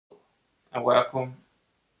and welcome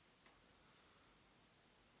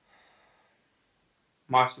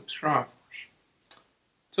my subscribers.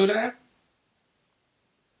 Today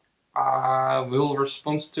I will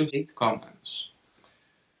respond to hate comments.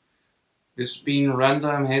 This has been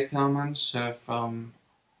random hate comments from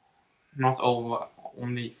not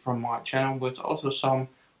only from my channel, but also some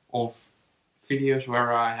of videos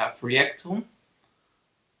where I have reacted on,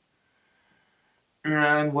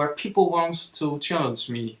 and where people want to challenge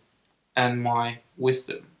me and my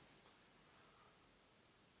wisdom.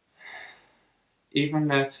 Even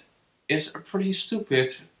that is pretty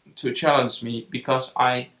stupid to challenge me because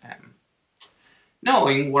I am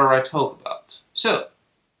knowing what I talk about. So,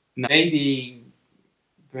 maybe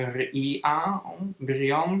Brian,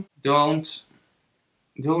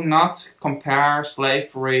 do not compare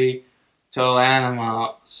slavery to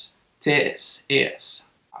animals. This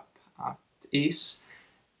is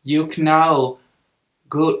you know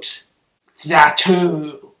good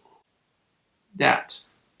tattoo that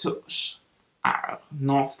those are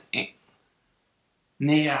not in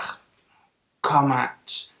near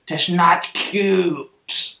comments. It's not cute.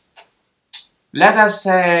 Let us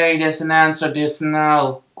say this and answer this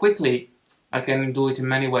now quickly. I can do it in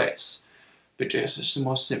many ways, but this is the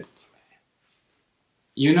most simple way.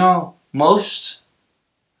 You know, most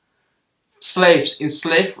slaves in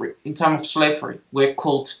slavery, in time of slavery, were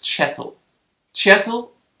called chattel.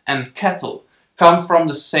 Chattel and cattle come from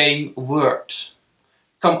the same word.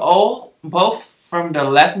 Both from the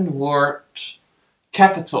Latin word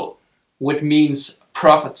capitale, which means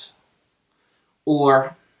profit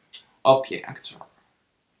or object.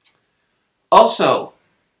 Also,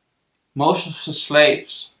 most of the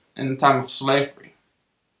slaves in the time of slavery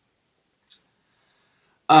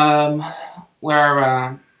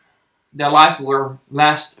their life will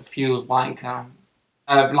last a few like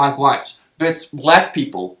whites, but black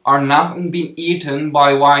people are not being eaten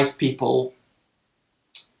by white people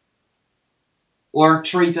or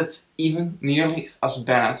treated even nearly as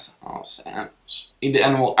bad as animals in the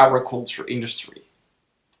animal agriculture industry.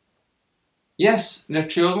 Yes, their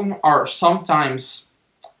children are sometimes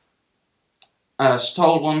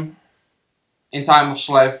stolen in time of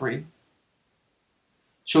slavery.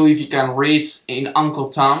 So if you can read in Uncle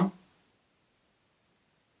Tom,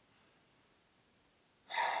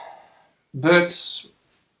 but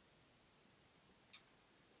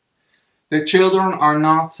the children are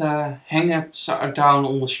not hanged down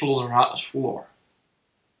on the slaughterhouse floor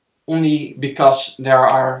only because there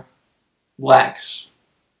are blacks.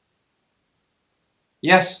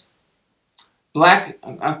 Yes, black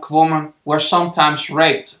women were sometimes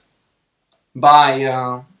raped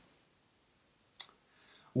by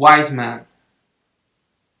white men,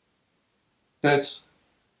 but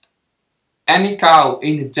any cow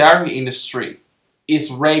in the dairy industry is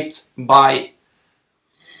raped by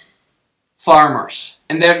farmers,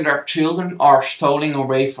 and then their children are stolen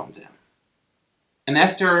away from them. And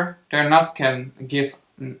after they're not can give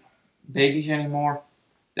babies anymore,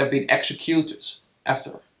 they've been executed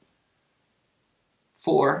after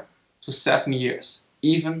 4 to 7 years.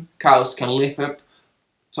 Even cows can live up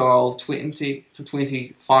to 20 to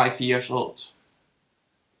 25 years old.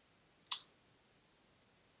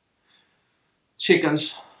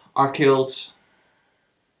 Chickens are killed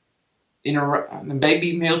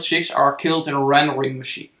baby male chicks are killed in a rendering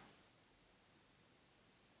machine.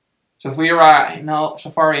 So far I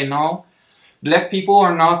know, black people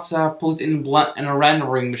are not put in a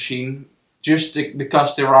rendering machine just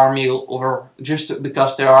because they are male or just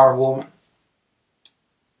because they are a woman.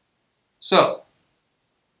 So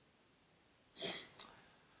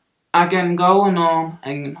I can go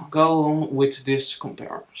on with this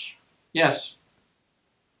comparison. Yes,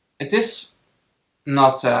 it is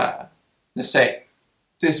not the same.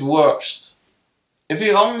 It is worst. If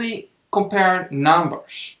you only compare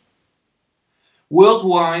numbers,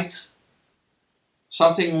 worldwide,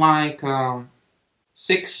 something like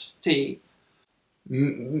 60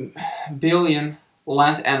 billion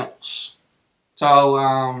land animals.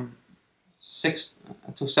 So 6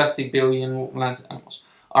 to 70 billion land animals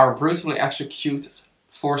are brutally executed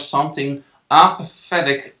for something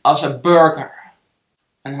apathetic as a burger.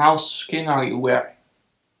 And how skin are you wearing?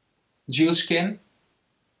 Jew skin,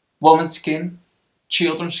 woman skin,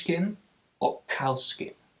 children's skin, or cow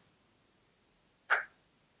skin?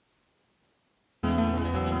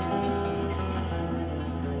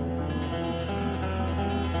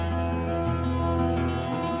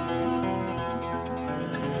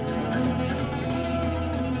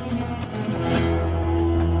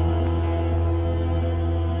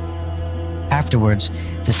 Afterwards,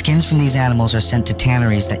 the skins from these animals are sent to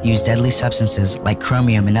tanneries that use deadly substances like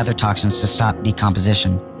chromium and other toxins to stop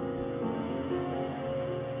decomposition.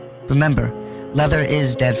 Remember, leather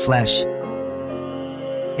is dead flesh.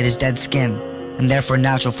 It is dead skin, and therefore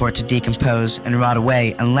natural for it to decompose and rot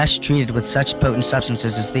away unless treated with such potent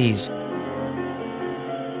substances as these.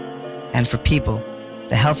 And for people,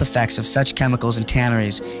 the health effects of such chemicals and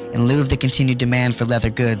tanneries in lieu of the continued demand for leather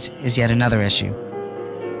goods is yet another issue.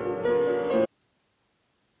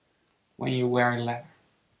 When you wear leather.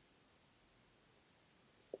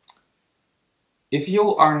 If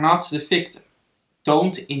you are not the victim,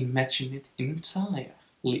 don't imagine it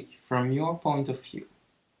entirely from your point of view.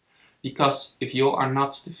 Because if you are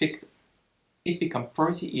not the victim, it becomes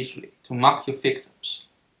pretty easily to mock your victims.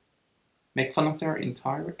 Make fun of their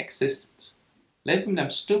entire existence. Label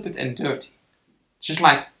them stupid and dirty. Just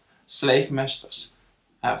like slave masters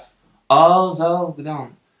have also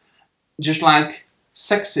done. Just like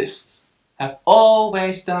sexists have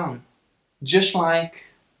always done. Just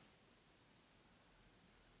like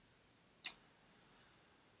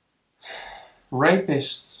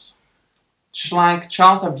rapists. Just like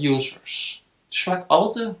child abusers. Just like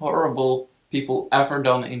all the horrible people ever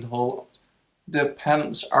done in the whole world. The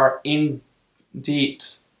patterns are indeed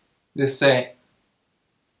the same.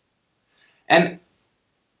 And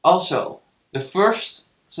also, the first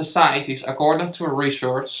societies, according to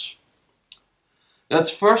research, that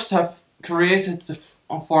first have created the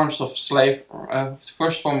forms of the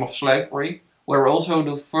first form of slavery, were also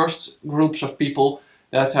the first groups of people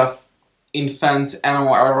that have invented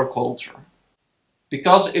animal agriculture.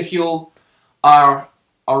 Because if you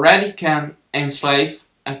already can enslave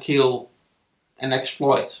and kill and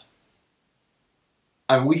exploit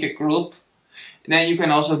a weaker group, then you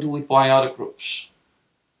can also do it by other groups.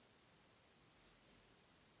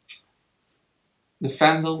 The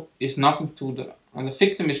vandal is nothing to the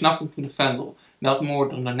victim is nothing to the vandal, not more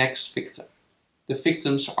than the next victim. The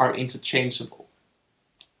victims are interchangeable.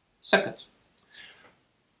 Second,